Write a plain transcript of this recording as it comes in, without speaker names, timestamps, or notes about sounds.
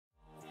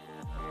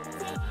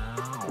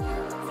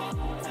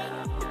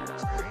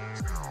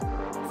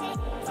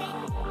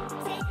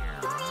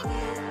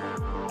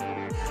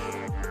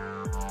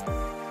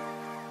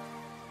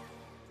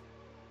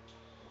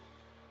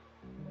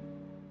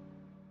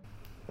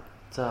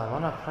За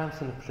манай Prime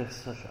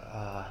Cineplex бол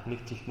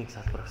нэг жилд нэг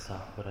салбар гэсэн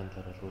хүрээнд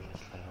бол үйл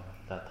ажиллагаа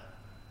явуулдаг.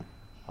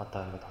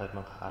 Одоо ингээд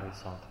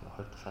 2019 онд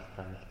хоёр дахь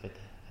салбараа нээхэд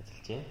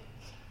ажиллаж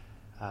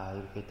байна.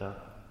 Ерөнхийдөө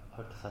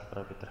хоёр дахь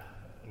салбараа бид нар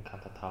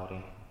Encanto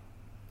Tower-ын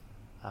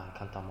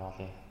Encanto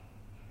Mall-ын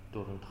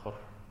 4 давхар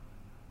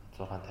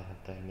 6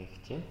 танхимтай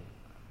нээгч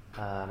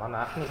байна.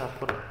 Манай анхны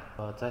салбар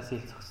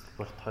зээл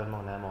зохицолборт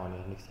 2008 оны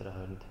 1 сарын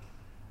 20-нд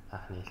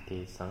анх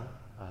нээлттэйсэн.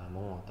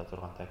 Мөн одоо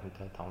 6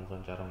 танхимтай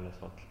 560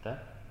 судалтай.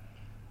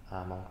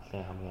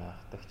 Монголын хамгийн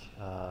анхдагч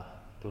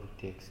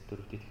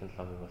 4D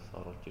технологиг бас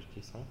оруулж ирж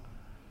исэн.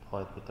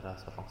 Тухайд бид нар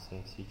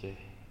солонгосын CJ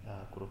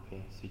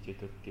группийн CJ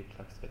 4D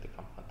Plus гэдэг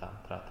компанитай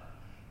хамтраад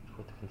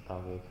эрхүү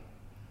технологиг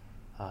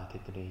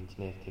тэдний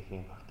инженер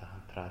техникийн багтай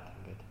хамтраад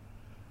ингээд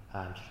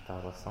амжилттай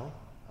оруулсан.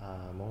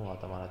 Мөн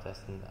одоо манай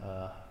зайсан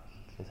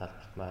хийлийн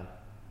салбарт маань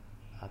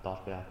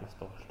Dolby Atmos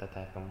дууралтай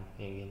танхим,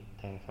 энгийн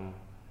танхим,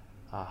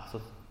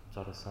 хасууд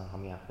зориулсан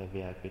хамгийн анхны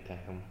VIP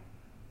танхим.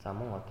 За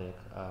мөн одоо яг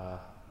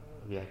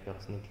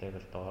VIP-с нэг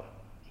левел доор,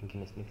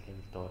 инкинээс нэг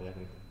левел доор, яг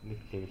нэг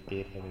левел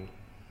дээр яг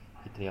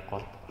бидний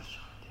голд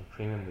орших тийм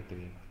премиум гэдэг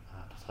юм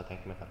тусгай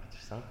танхимыг гаргаж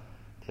ирсэн.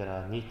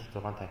 Тэгэхээр нийт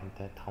 6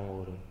 танхимтай 5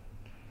 өөрийн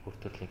бүр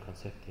төрлийн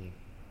концептийн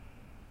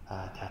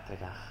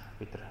театрыг анх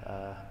бид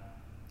нар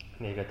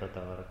нэгэд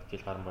одоо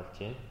жил гарсан болж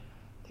байна.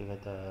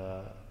 Тэгээд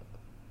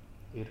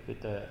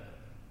ерөөдөө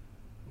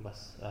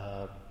бас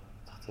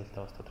зах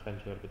зээлдээ бас тодорхой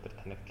хэмжээгээр бид нар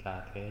танигдлаа.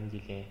 Тэгээ энэ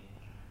жилийн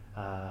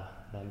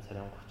 8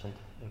 сарын 30-нд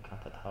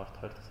Encanto Tower-т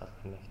хоёр дахь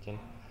салбар нэгж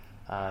байна.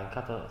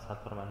 Encanto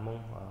салбар маань мөн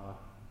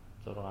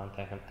 6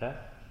 танхимтай,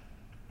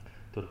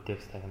 4D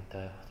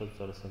танхимтай, хосол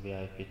зориулсан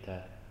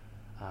VIP-тай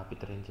бид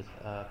нар энэ жил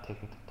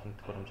техник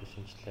тохиромжийг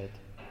шинжилээд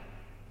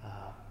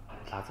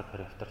лазер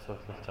проектор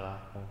суулгуулж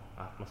байгаа мөн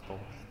Atmos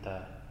дууралтай.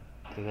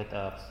 Тэгээд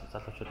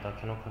залуучуудаа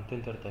кино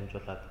контентоор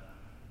дамжуулаад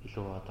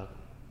илүү одоо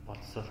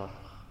боловсрол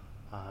олох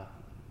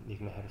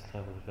нийгмийн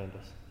хариуцлагын хүрээнд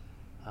бас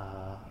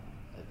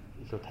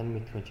илүү тань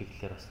мэдхийн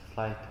чиглэлээр бас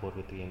flight tour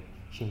гэдэг юм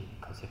шинэ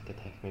концепттэй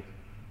танхимыг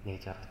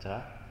нээж гаргаж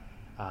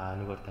байгаа.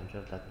 Нэггээр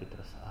дамжуулаад бид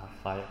бас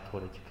flight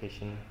tour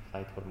education,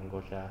 flight tour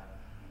Mongolia,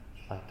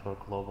 flight tour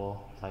global,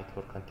 flight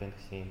tour content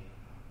гэсэн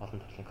олон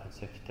төрлийн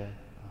концепттэй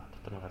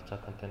дотор нь гарч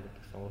байгаа контент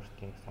гэсэн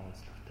өөрсдийн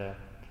онцлогтой.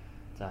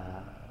 За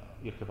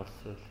ерөнхий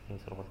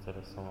боловсролын сургууль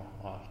зориулсан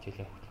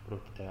хичээлийн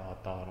хөтөлбөрүүдтэй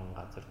одоо орон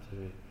газар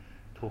зүй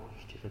түүх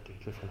хичээлүүдийг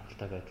илүү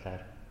сонирхолтой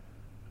байдлаар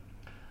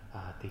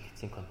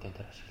дэлгэцийн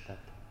контентоор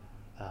ашиглаад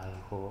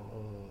энэ хөө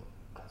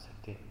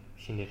концептыг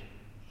шинээр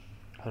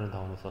 25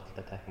 оны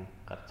судалтай танхим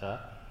гарч байгаа.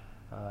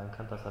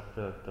 Encanto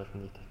салбарын хувьд бол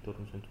нийт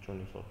 440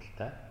 оны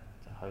судалтай.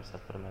 За хоёр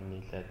салбар маань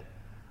нийлээд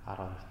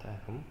 12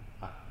 танхим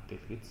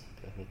дэлгэц.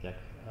 Тэгэхээр нийт яг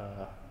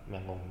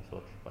 1000 оны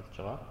судал болж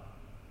байгаа.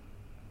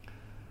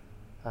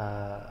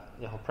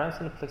 Яг Prime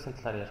Cineplex-ийн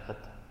талаар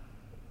ярихад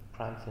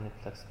Prime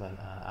Cineplex маань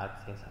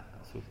Азийн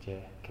сүүлчээ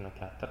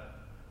кинотеатр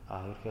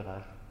ерхий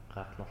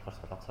гарт нь болохоор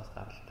Солонгосоос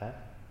гаралтай.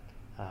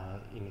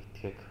 Энэ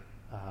итгээг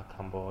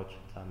Камбож,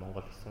 за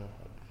Монгол гэсэн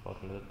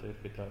орнууд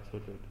ерхийдөө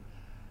сүүлийн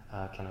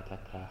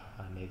кинотеатраа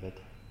нэгэд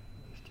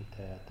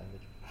эрчимтэй одоо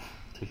ингэж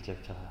тэлж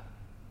явж байгаа.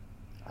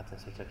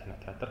 Азийн сүүлчээ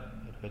кинотеатр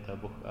ерхийдөө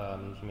бүх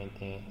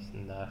менежментийн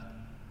стандарт,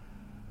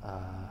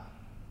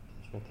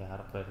 менежментийн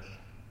арга барил,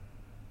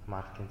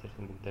 маркетинг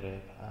зэрэг бүгдээрээ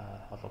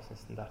олон улсын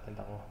стандартын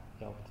дагуу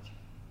явагдаж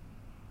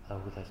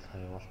үйл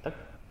ажиллагаа явуулдаг.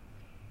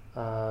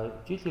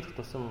 Жил ирэх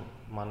тусам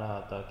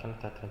манай одоо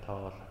кинотеатрын тоо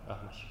бол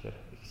маш ихээр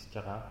ихсэж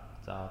байгаа.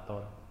 За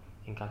одоо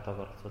Encanto-г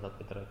оролцуулаад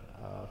бид нар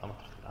улам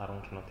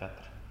 10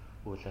 кинотеатр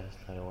үйл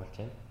ажиллагаа явуулж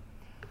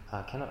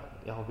байна. Кино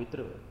яг бид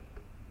нар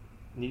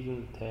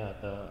нийгэмтэй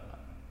одоо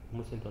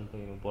хүмүүсийн дунд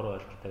нэг буруу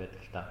ойлголттой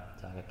байдаг л та.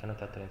 За ингээд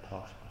кинотеатрын тоо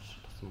орших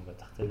тусам ингээд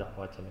зах зээлээ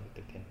хувааж яана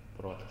гэдэг тийм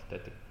буруу ойлголттой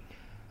байдаг.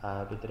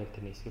 Бид нар яг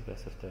тэрний эсрэг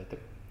байсалтай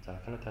байдаг. За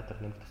кинотеатр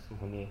нэмэх тусам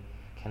хүний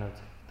кино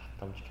үзэх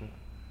татамж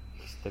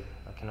ихсдэг.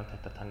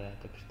 Кинотеатр таны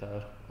одоо гэртээ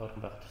ойрхон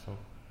байх тусам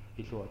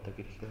илүү одоо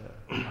гэрэл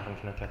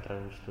 10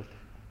 кинотеатраар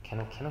үйлчлүүлэх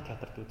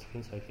кинотеатрт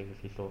үзэхийн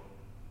соёлыг илүү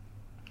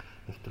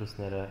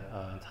нэвтрүүлснээр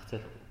зах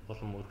зээл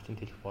улам өргөжин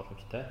тэлэх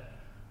боломжтой.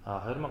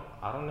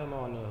 2018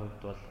 оны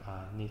хувьд бол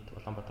нийт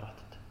Улаанбаатар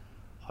хотод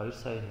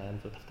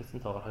 2,800 давтагдсан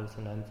тоогоор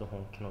 2,800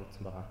 хүн кино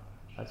үзсэн байгаа.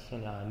 Жишээ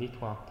нь нийт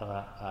хүн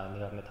амтайгаа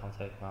 1.5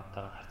 сая хүн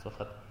амтайгаа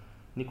харьцуулахад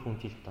нэг хүн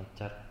жилд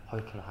дунджаар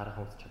 2 кино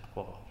хараахан үзэж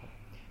чадахгүй байгаа.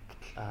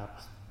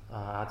 Гэтэл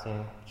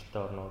Азийн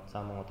хөгжилтэй орнууд,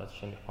 за мөн одоо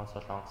жишээ нь Япон,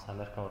 Солонгос,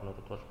 Америкийн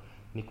орнуудад бол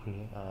нэг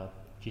хүний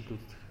жил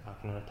үзэх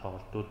киноны тоо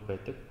бол 4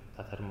 байдаг.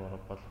 За зарим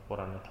орнууд бол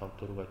 3.5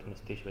 4 байдаг,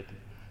 түүнээс дээш байдаг.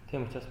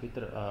 Тийм учраас бид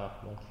нар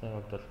Монголын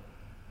хувьд бол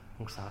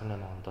өнгөрсөн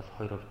 18 онд бол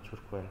 2%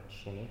 хүрэх байна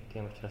жишээ нь.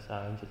 Тийм учраас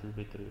энэ жил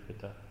бид нар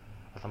ихэд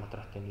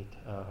Улаанбаатар хотын нийт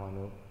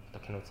хүн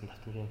одоо кино үзсэн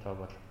татамжийн тоо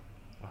бол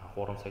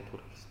 3 сая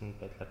төгрөг гэсэн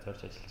байдлаар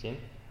зорж ажиллаж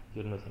байна.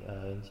 Ер нь бол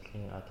энэ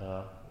жилийн одоо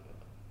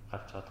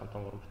гарч байгаа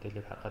том уран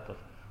бүтээлийг харахад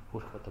бол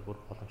хүрэх одоо бүр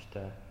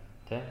боломжтой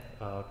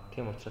байна.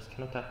 Тийм учраас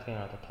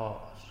кинотеатрын одоо тоо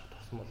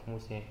тусам бол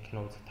хүмүүсийн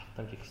кино үзэх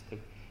татамж ихсдэг.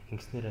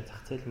 Ингэснээр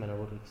зах зээл маань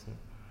өөрөө гэсэн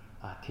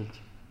тэлж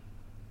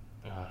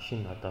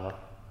шинэ одоо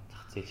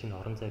зах зээл, шинэ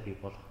орон зай бий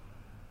болох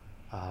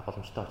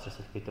боломжтой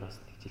учраас бид нар бас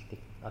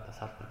тэгжилтийг одоо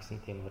салбар гэсэн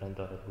тийм хүрээнд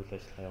ороод үйл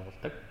ажиллагаа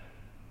явуулдаг.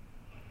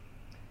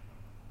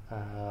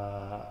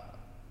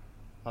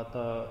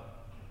 Одоо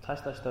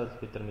цаашдаа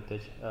бол бид нар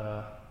мэдээж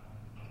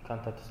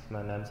контент төсөл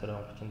маань 8 сарын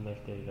 30-нд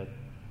нээлттэй хийгээд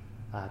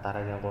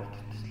дараагийн 3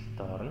 дахь төсөлд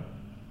орно.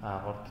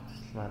 3 дахь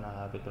төсөл маань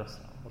бид нар бас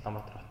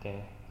Улаанбаатар хотын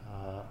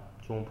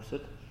зүүн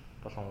бүсэд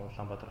болон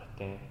Улаанбаатар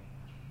хотын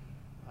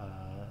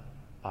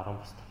баруун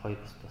бүсд хоёр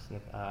бүсд бас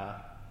нэг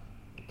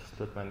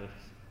төслүүд маань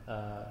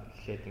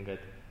эхлээд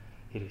ингээд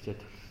хэрэгжээ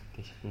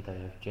төлөвлөлтийн шатндаа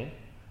явж байна.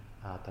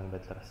 Одоо энэ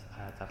байдлаараас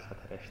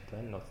зарлахад арайшт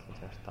байна. Нууцлын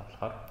чанартай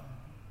болохоор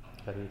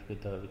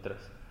ерөнхийдөө бид нар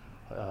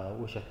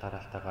үе шат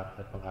дараалтаагаар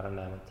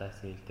 2018 за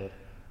зээл дээр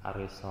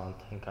 19 онд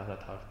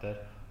кинотеатр дээр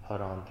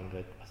 20 онд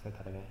ингээд бас нэг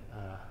дараагийн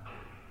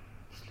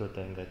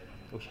төслүүдээ ингээд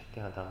үе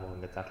шатын дагуу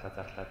ингээд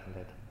зарлаад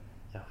ингээд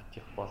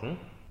явчих болно.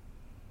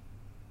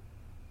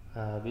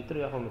 Бид нар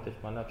яг мэдээж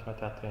манай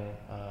кинотеатрын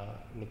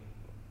нэг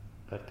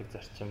барьдаг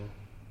зарчим,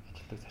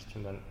 ажилтдаг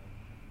зарчим байна.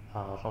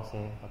 Олон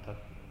улсын одоо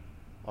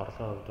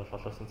орлогын хувьд бол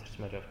олон улсын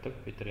зарчмаар явдаг.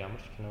 Бид нар ямар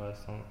ч кино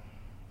байсан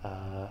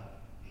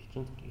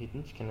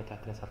хэдэн ч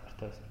кинотеатрын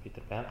салбартай байсан бид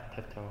нар байнга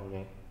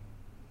 50-50%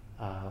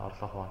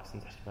 орлого хуваана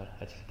гэсэн зарчмаар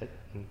ажилладаг.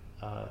 Энэ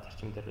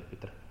зарчим дээр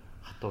бид нар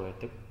хатуу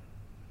байдаг.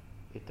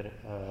 Бид нар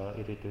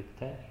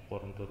ирээдүйдээ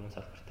 3-4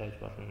 салбартай гэж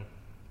болно.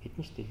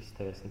 Хэдэн ч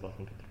дэлгэцтэй байсан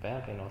болно бид нар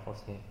байнга энэ олон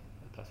улсын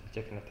одоо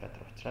сүлжээ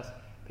кинотеатр учраас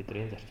бид нар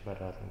энэ зарчмаар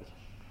болно гэж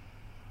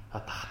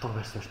хатуу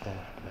байрсууртай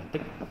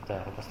байдаг. За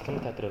бас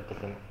кинотеатрын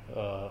хувьд энэ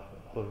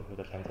хувь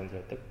бол янз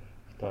байдаг.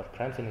 Гэтэл бол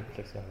Prime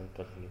Cineplex-ийн хувьд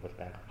бол энийг бол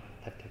байнга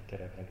 50-50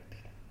 дээр байна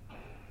гэдэг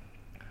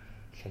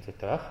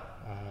хэлцээтэй баг.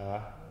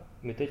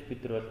 Мэдээж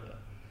бид нар бол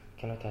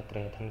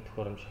кинотеатрын томьёо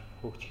төхөөрөмж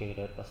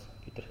хөгжихээрээр бас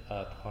бид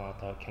нар тухайн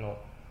одоо кино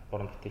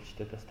уран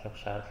бүтээлчдэд бас тавих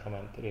шаардлага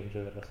маань тэр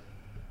хэмжээгээр бас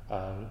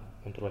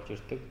өндөр болж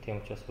ирдэг.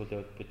 Тийм учраас үйл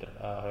явд бид нар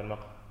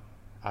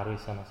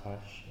 2019 оноос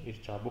хойш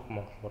ирж байгаа бүх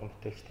Монгол уран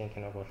бүтээлчдийн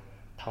киног бол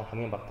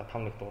хамгийн багадаа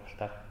 5-1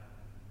 дууралтаар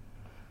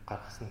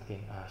гаргасан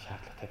тийм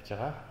шаардлага тавьж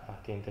байгаа.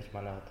 Тиймдээ ч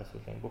манай одоо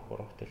сүүлийн бүх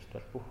уран бүтээлчд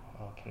бол бүх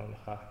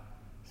киноныхаа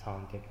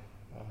саундыг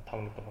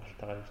 5-1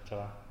 дууралтаар ирж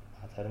байгаа.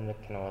 Зарим нэг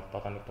кино бол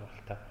 7-1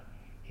 дууралтаар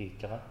хийж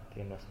байгаа.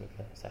 Тийм бас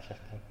нэлээд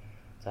сайшаалтай.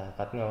 За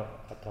гадны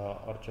одоо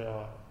орж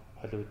байгаа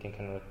Холливуудын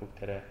кинонууд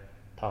бүгдээрээ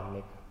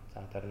 5-1, за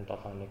зарим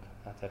 7-1,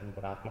 зарим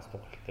бүр алмас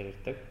дууралтаар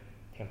ирдэг.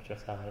 Тийм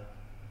учраас олон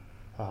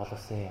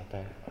улсын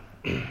одоо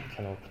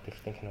кино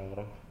бүтээлчдийн кино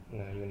уран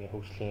юуны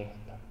хөгжлийн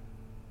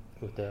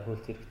үедээ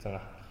хөл зэрэгцэн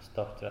авах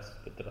хэрэгтэй учраас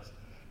бид нар бас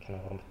кино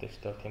уран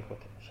бүтээлчтэй тийм хөө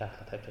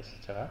шаардлага тавьж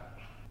ажиллаж байгаа.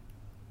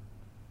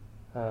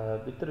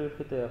 Бид нар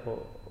ерөөхдөө яг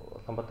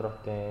Улаанбаатар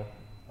хотын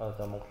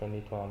одоо Монголын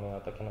нийт амын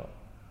одоо кино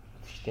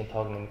бүтээлчдийн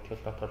тоог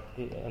нэмэгдэх дотор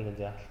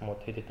энэ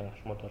алхмууд хэд хэдэн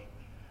алхмууд бол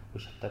үе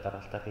шаттай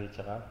дараалтаар хийж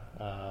байгаа.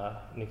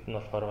 Нэгд нь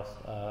болохоор бас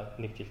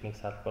нэг жил нэг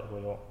салбар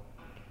буюу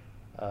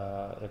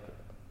яг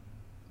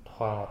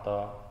тухайн одоо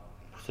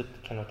бүсэд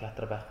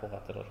кинотеатр байхгүй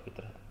газар бол бид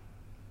нар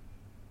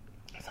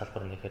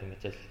салбар нэхэр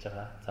ингэж ажиллаж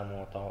байгаа. За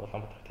мөн одоо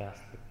Улаанбаатар хотын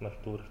аслагдмал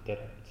дүүрэг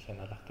дээр жишээ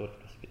нь алах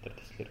дүүрэгт бас бид нар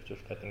төсөл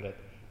хэрэгжүүлээд ингээд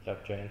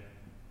явж байна.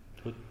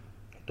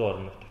 Хөдөө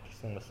орон нутагт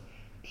гэсэн бас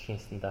дэлхийн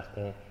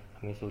стандартын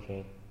хамгийн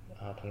сүүлийн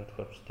томьёо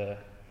төхөөрөмжтэй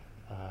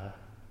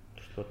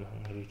төслүүд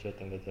маань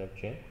хэрэгжээд ингээд явж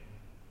байна.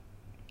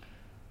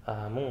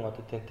 Мөн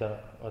одоо тэнтэй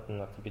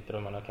одоо бид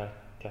нар манай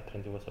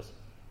театрын зүгээс бас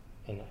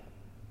энэ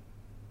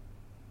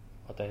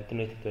одоо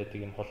интернетэд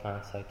байдаг юм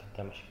хулгайн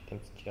сайттай маш их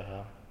тэмцэж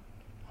байгаа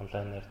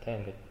онлайнаар та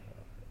ингээд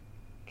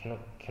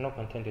кино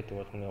контент гэдэг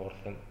бол хүний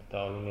урлагийн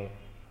одоо оюуны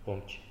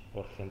өмч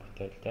урлагийн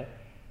бүтээлтэй.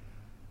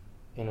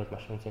 Энэ бол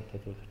маш үнцэнтэй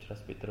зүйл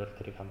учраас бид нар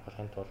тэрийг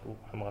хамгаалахын тулд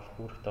хамгаалах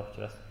үүрэгтэй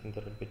учраас энэ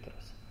дээр бид нар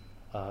бас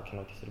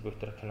кино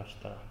дистрибьютор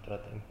киночтой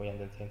хамтраад энэ хүн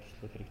янз бүрийн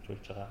төслүүд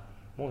хэрэгжүүлж байгаа.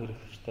 Мөн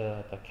хэрэглэгчтэй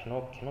одоо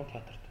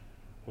кинотеатрт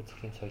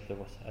үзэсгэлэн соёлыг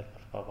бас аль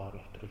болох багаар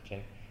нэвтрүүлж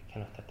байна.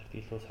 Кинотеатрт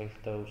илүү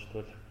соёлтой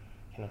үйлчлүүлэх,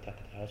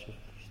 кинотеатрт яаж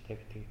үйлчлэхтэй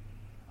гэдгийг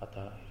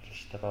одоо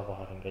хэрэглэгчтэй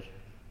багаар ингэж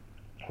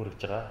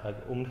хүргэж байгаа.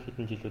 Өмнөх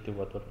хэдэн жилүүдийг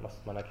бодвол бас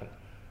манай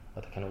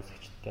кино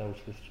үзэгчтэй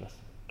үйлчлүүлэгч бас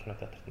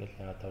кинотеатрт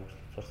нэлээд одоо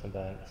үйлчлүүлж сурсан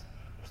байна. Бас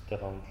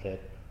бусдыгаа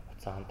үнэлээд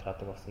уцаа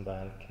хамтраадаг болсон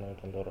байна. Кино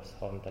дундуур бас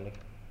хоорондоо нэг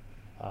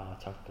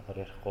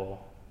чангагаар ярихгүй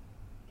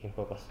юм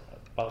хөө бас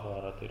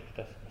багаараа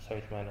ирэхдээ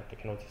соёл маань одоо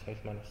кино үзэх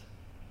соёл маань бас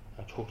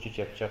хөгжиж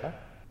явж байгаа.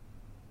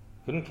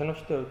 Ер нь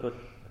киночтой хувьд бол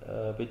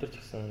бид нар ч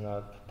гэсэн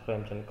тодорхой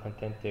хэмжээний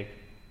контентыг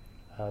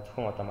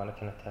зөвхөн одоо манай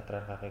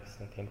кинотеатраар гаргая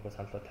гэсэн тиймэрхүү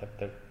саналууд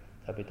тавьдаг.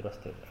 За бид нар бас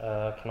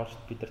киночд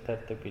бид нар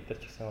тавьдаг, бид нар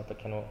ч гэсэн одоо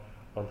кино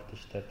уран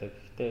бүтээлч тавьдаг.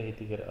 Гэхдээ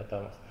хэдийгээр одоо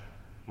бас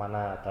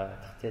манай одоо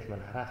зах зээл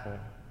маань хараахан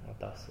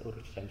одоо бас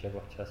өргөж амжаагүй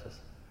учраас бас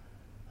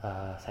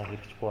сайн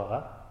хэрэгжихгүй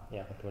байгаа.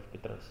 Яг гэвэл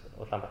бид нар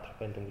Улаанбаатар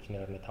хотын дөнгөжний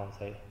 5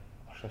 сая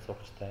оршин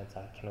суугчтай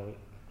за кино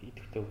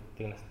идэвхтэй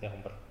үддэг насны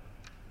хүн бол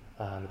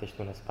мэдээж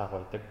түүнээс бага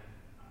байдаг.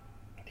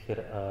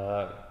 Тэгэхээр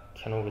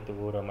кино гэдэг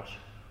өөрөө маш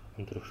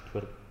өндөр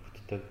өртгөр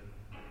бүтдэг.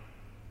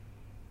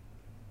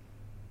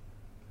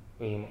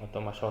 Ийм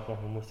одоо маш олон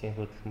хүмүүсийн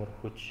хөдөлмөр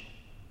хүч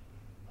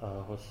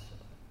хос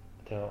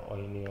тэ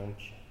оюуны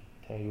өмч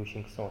тэ юу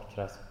шингэсэн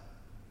учраас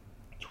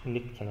зөвхөн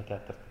нэг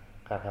кинотеатрт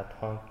гаргаад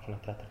тухайн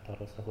кинотеатрт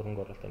оруулсан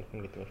хөрөнгө оруулалт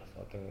нөхөн гэдэг бол бас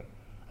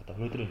одоо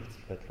өнөөдрийн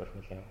нөхцөл байдал бол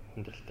нэлээд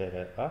хүндрэлтэй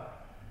байгаа.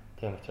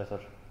 Тийм учраас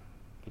бол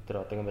бид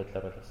нар одоогийн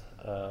байдлаар бол бас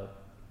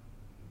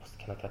бус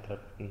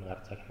кинотеатрууд нь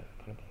гарч байгаа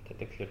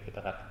кинотеатрыг хэлэхэд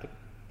гаргадаг.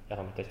 Яг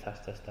мэдээж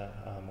цаашдаа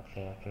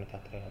Монголын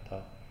кинотеатрын одоо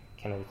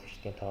кино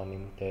үзэгчдийн тоо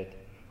нэмэгдээд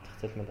зах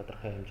зээл нь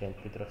тодорхой хэмжээнд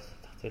бид нар бас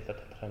зах зээлээ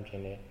тодорхой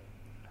хэмжээний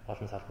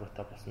олон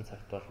салбартаа босон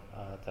цагт бол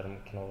зарим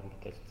кино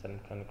мэдээж зарим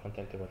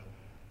контентыг бол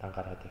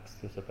дангараад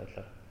эксклюзив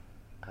байдлаар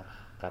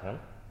гаргана.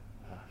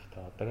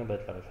 Гэхдээ одоогийн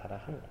байдлаар бол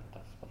хараахан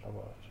бас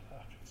болоогүй авч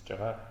үзэж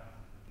байгаа.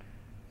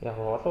 Яг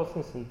олон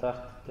улсын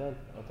стандарттай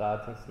одоо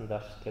Азийн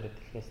стандарт дээр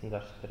дэлхийн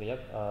стандарт дээр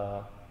яг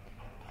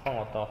тухайн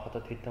одоо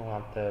хотод хэдэн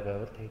хамтай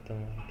байвал хэдэн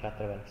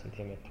театр байна гэсэн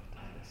тийм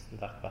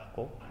стандарт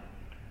байхгүй.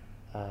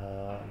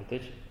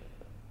 Мэдээж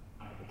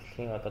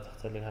дэлхийн одоо зах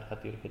зээлийг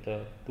харахад ерөөдөө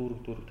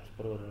дүүрэг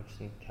тусбар өрнө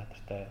гэсэн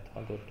театртай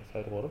тухайн дүүрэг тус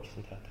 2 3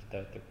 гэсэн театртай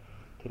байдаг.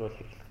 Тэр бол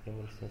хэрэглэх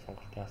нэмэрсэн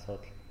сонголтын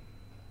асуудал.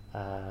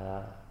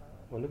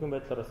 Өнөөгийн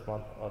байдлаар бас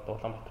одоо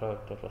Улаанбаатарын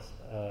хувьд бол бас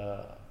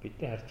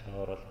бидний харж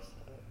байгаагаар бол бас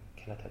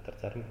кинотеатр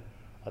зарим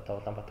одоо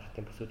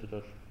Улаанбаатарын бүсүүдэд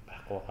бол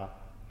байхгүй байгаа.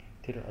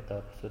 Тэр одоо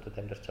бүсүүдэд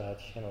амьдарч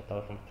байгаа жишээ нь одоо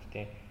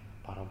Улаанбаатарын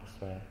баруун бүс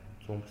байна,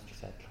 зүүн бүс ч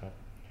гэсэн адилхан.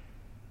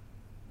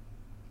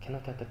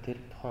 Кинотеатр тэр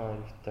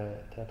тухайн үедээ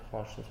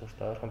тухайн орчин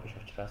суугчтай ойрхон биш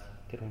учраас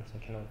тэр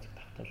хүмүүсийн кино үзэх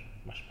давтамж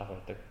маш бага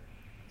байдаг.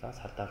 За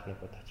сардаал нэг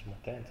удаа ч юм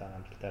уу за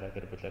амралтаараа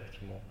гэр бүлээр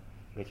ч юм уу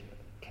ингэж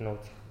кино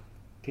үзэх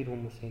тэр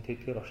хүмүүсийн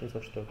тэдгээр орчин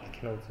суугчтай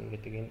кино үзнэ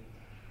гэдэг энэ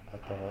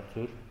одоо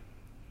зүйл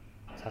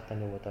цаатаа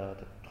нэг удаа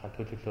тухайн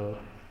төлөвлөө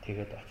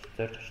тэгээд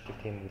зорж очдог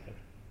тийм үйл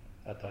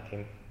одоо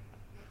тийм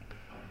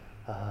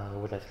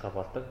үйл ажиллагаа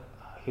болдог.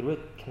 Хэрвээ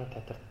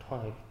кинотеатр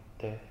тухайн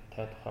үедээ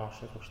тухайн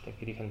орчин суугчтай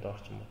гэрийн кинонд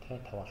орч юм уу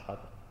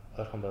таваалахад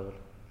ойрхон байвал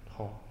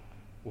тухайн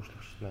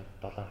үйлчлэгч маань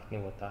 7 хоногт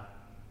нэг удаа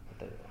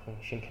одоо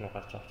шинэ кино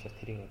гарч байгаа учраас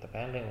тэрийг одоо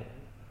байнгын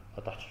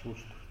одоо очиж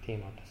үйлчлэх тийм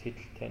одоо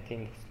сэтэл тийм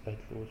нөхцөл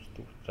байдал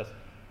үүсдэг учраас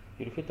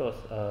ерөнхийдөө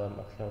бас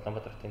Монголын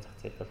Улаанбаатарын зах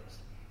зээл бол бас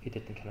хэд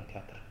хэдэн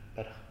кинотеатр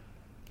барих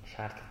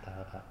шаардлагатай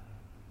байгаа.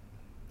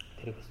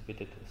 Тэрийг бас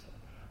бидэд бас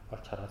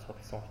олж хараад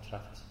судалсан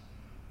учраас бас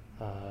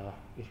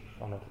их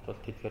онуудад бол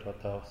тэдгээр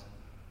одоо бас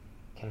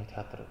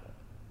кинотеатр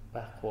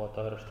байхгүй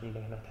одоо ойр орчмын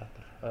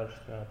кинотеатр ойр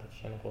орчмын одоо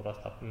жишээ нь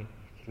 3-5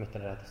 км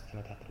радиус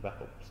кинотеатр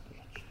байхгүй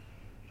бүсдэл очиж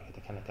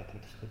ерөнхийдөө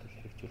кинотеатрын төслүүдийг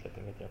хэрэгжүүлээд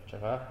ингэж явж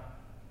байгаа.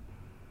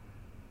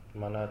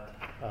 Манайд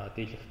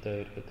дийлэхтэй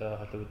ерөнхийдөө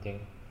Холливуудын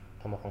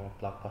томоохон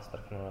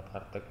блокбастер кинонууд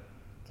гардаг.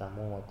 За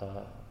мөн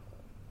одоо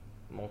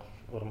Монгол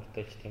уран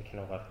бүтээлчдийн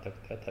кино гардаг.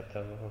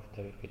 50%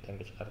 ерөнхийдөө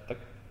ингэж гардаг.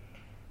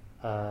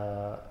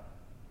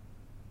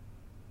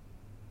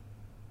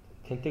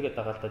 Тэнтэйгээ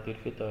дагалдаад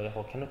ерөнхийдөө яг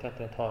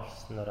кинотеатрын тоо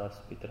олсноороос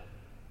бид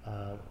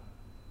нар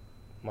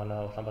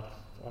манай Улаанбаатар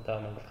одоо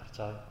Монгол гарч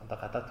байгаа одоо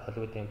гадаад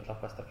Холливуудын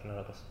блокбастер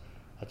кинонууд бас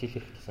жил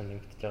ирэх тусам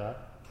нэмэгдэж байгаа.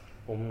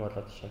 Өмнө нь бол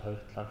жишээ нь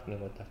 2-7 хоногт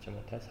нэг удаа ч юм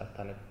уу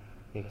сартаа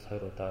нэгээс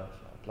 2 удаа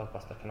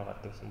блокбастер кино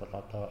гардаг гэсэн бол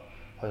одоо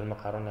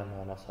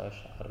 2018 оноос хойш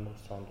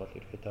 29 онд бол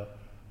ерөөдөө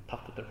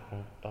 5 өдөр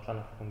бүхэн 7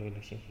 хоног бүхэн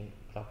нэг шинэ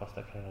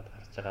блокбастер кинонууд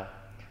гарч байгаа.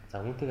 За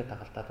үүнтэйгээ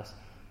дагалдаад бас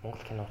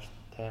Монгол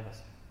киночтой бас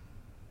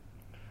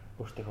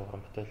өөрсдийнхөө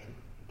уран бүтээл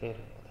дээр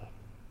одоо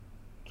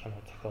кино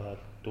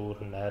зохиол,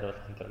 дүүрэн,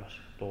 найруулган дээр маш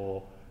их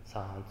дуу,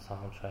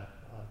 саундтрек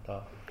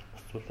одоо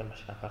бус зүйлээр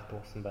маш их анхаардаг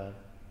болсон байна.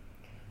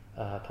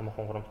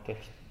 Томоохон уран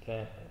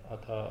бүтээлчтэй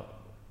одоо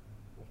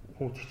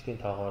хүн үзэгчдийн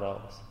тоогоороо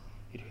бас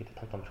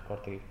ерөөхдөө том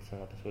рекордыг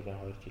эвдсэн одоо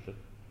сүүлийн 2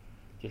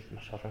 жилд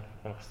маш олон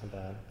кино гарсан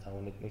байна. За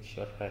үүний нэг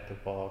жишээ бол байдаг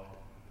Богд.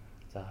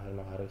 За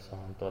 2019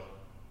 онд бол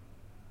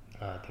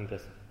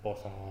Тэнгэрээс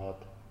буусан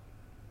хоод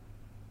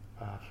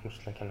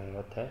хэмжлэн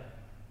кинонуудтай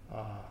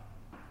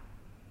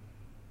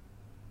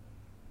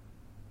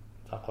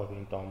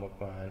Заковын домог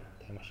байна.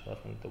 Тэ маш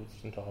олон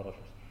үзэгчдийн тоогоор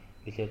бол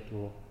нэлээд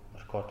дүү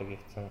рекордыг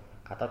эвдсэн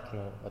гадаад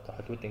кино одоо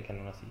Холливуудын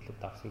киноноос илүү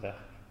давсан байх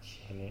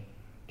жишээ нэ.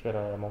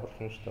 Тэгэхээр Монгол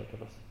киночдод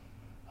бол бас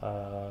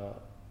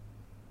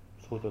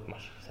сүүлүүд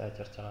маш их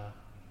сайжирч байгаа.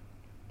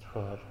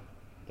 Зохиол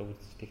одоо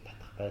үзэгчдийг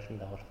татах байлан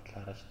дагуулах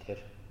талаараач тэр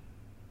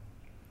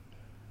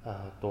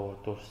дуу,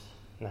 дүрс,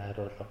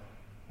 найруулга,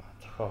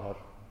 зохиол,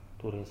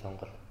 дүрийн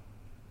сонголт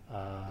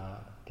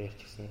дээр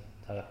ч гэсэн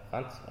за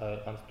ганц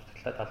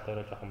төсөлтэй тал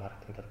дээр жоохон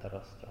маркетинг тал дээр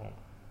бас жоохон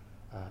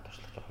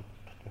туршлах жоохон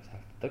тутмаг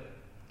санагддаг.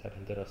 Тэгэхээр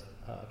энэ дээр бас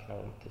кино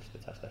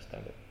уран-бүтээлчдээ цаашдаа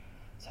ингээд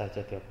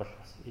сайжаад явбал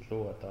бас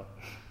илүү одоо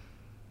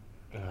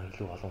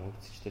илүү олон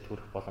үзэгчдэд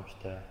хүрэх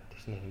боломжтой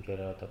тэгшний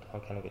хэмжээр одоо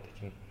тухайн кино гэдэг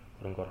чинь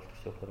хөрөнгө оруулалт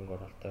гэсэн хөрөнгө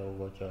оруулалтаа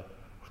өгөөж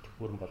хүртэх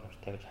бүрэн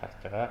боломжтой гэж харж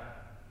байгаа.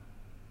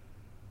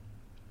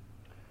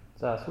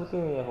 За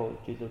сүүлийн яг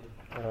жилүүд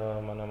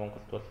манай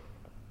Монголд бол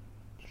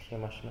дэлхийн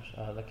маш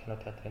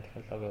кинотеатрын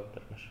технологийн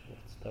хувьд маш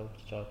хурцтай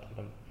хөгжиж байгаа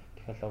том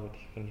технологи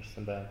дэлхийн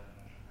ирсэн байна.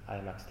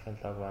 IMAX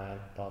технологи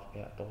байна,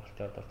 Dolby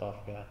дууралтын хувьд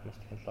Dolby Atmos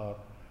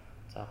технологи,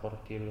 за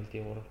 3D,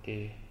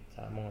 3D,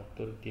 за мөн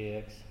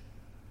 4DX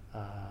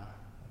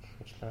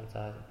гэхмэчлэн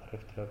за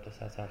проектор хувьд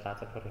сайн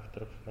лазер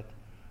проектор гэхмэд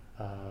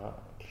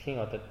дэлхийн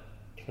одоо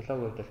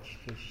технологийн хувьд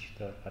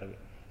жишгтэй бараг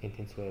энэ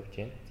тэнцвэр явж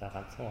байна. За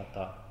ганцхан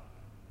одоо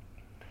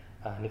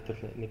нэг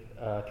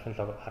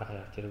технологи харах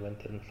явж ирэх байна.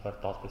 Тэр нь болохоор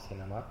Dolby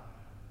Cinema.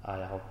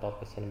 Яг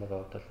Dolby Cinema-г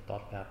бодвол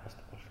Dolby Atmos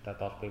хүртэл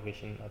Dolby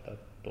Vision одоо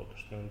дуу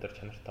түвшний өндөр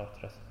чанартай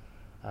учраас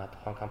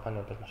тухайн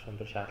компаниуд бол маш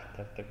өндөр шаардлага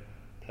тавьдаг.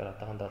 Тэгэхээр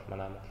одоохондоо бол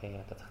манай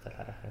Монголын одоо зах зээл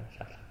харахын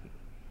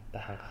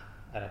шаардлагатай хангах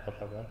арай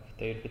болоог байна.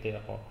 Гэтэ ерөөдөө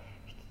яг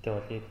хиттэй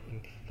бол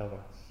энэ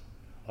технологи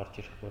орж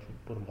ирэх бол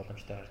бүрэн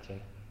боломжтой харж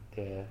байна.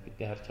 Тэгээ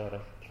бидний харж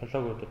байгаа бол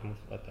технологиуд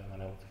хүмүүс одоо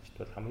манай үзэгчд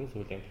бол хамгийн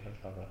сүүлийн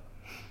технологи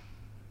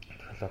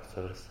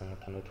суурилсан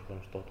тоног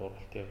төхөөрөмжтэй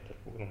дууралтын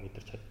хувьд бүгд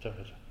мэдэрч чадж байгаа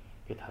гэж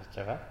бид харж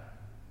байгаа.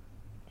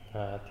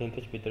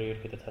 Тэнтэйч бид нар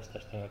ерөөхдөө цааш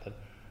тавьдаг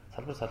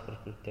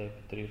салбар-салбартай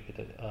бид нар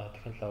ерөөхдөө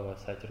технологио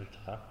сайжруулж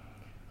байгаа.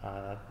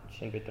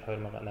 Жишээ нь бид нар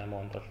 2008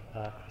 онд бол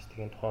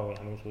Кристигийн тухайн үеийн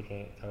хамгийн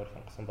сүүлийн загвар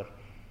сонгосон бол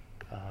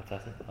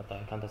одоо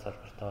Инканто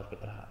салбартаа бол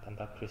бид нар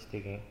дандаа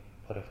Кристигийн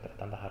проектор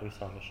дандаа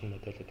 19 оны шинэ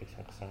модельүүдийг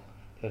сонгосон.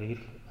 Тэгэхээр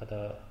ирэх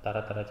одоо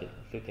дараа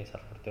жилүүдийн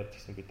салбар дээр ч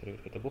гэсэн бид нар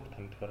ерөөхдөө бүх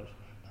тоног төхөөрөмж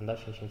дандаа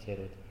шинэ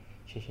зээрүүд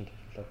шинэ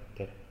технологи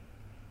дээр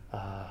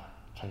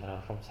чанараа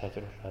олон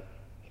сайжруулад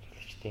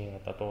хэрэглэгчдийн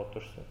одоо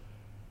дуудсан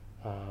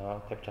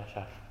тавьж байгаа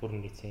шаардлага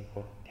бүрэн нийцсэн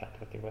хөө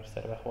театруудыг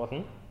барьсаар байх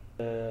болно.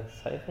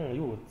 Саяхан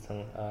юу үзсэн?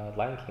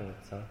 Lion King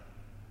үзсэн.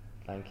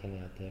 Lion King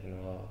одоо яг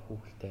нөгөө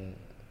хүүхэлтэй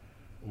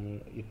өмнө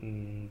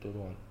 94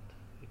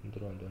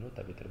 онд байна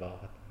уу? Бид нар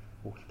байгаагаад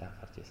хүүхэлтэй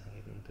анхаарч ирсэн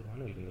 94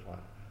 он уу 96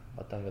 он.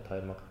 Одоо ингээд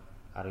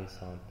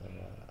 2019 онд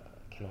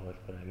кино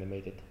хөлбөр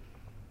animated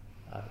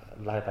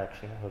live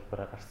action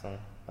хөлбөрөөр гарсан.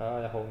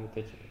 Яг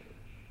мэдээж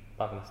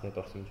бага насны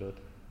дурсамжууд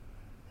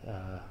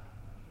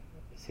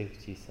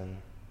сэргэж ийсэн.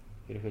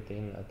 Ерөнхийдөө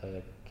энэ одоо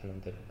яг кинон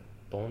дээр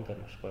дуун дээр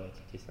маш гоё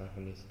ажиллаж ийсэн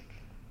хүний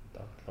сэтгэл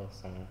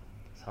тогтлоосон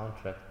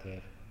саундтрек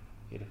дээр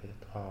ерөнхийдөө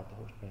тухайн одоо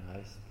хөгжмийн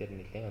айс дээр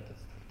нэлээд одоо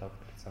сэтгэл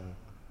тогтолцсон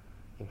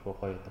энэ гоё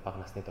одоо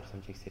бага насны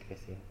дурсамжийг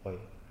сэргээсэн гоё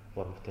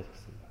уран бүтээл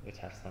гэсэн гэж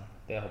харсан.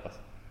 Тэгээ яг бас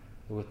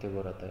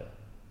нөгөөтэйгөр одоо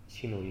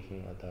шинэ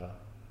үеийн одоо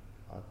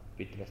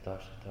биднээс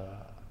доош одоо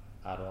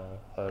 10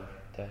 20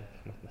 та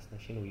гэх мэт насны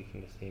шинэ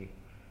үеийн юм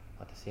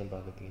одоо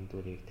Симба гэдэг энэ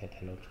дүрийг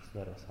таниулж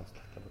өгснээр бас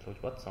сонслогтой болов гэж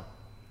бодсон.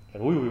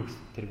 Тэгэхээр үе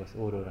тэрийг бас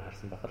өөр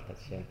харсан байх л та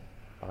жишээ нь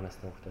бага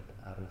насны хүүхдүүд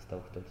 10 настай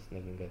хүүхдүүдс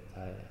нэг ингээд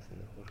цаа яасан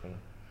нэг хөргөн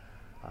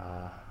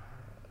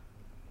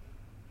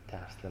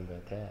таарсан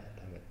бай тэ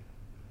ингээд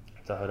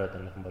за 20-од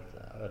оныхан бол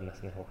 20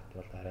 насны хүүхд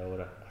бол арай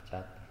өөр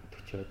очаад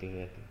 40-од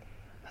тэгээд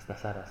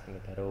наснасаар бас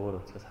ингээд арай өөр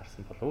өнцгөөс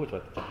харсан болов уу гэж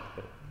бодож байгаа.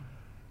 Тэгэхээр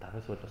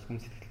дараас бол бас хүн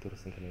сэтгэл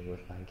төрүүлсэн киног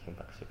бол ангийн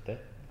баг шиг тэ.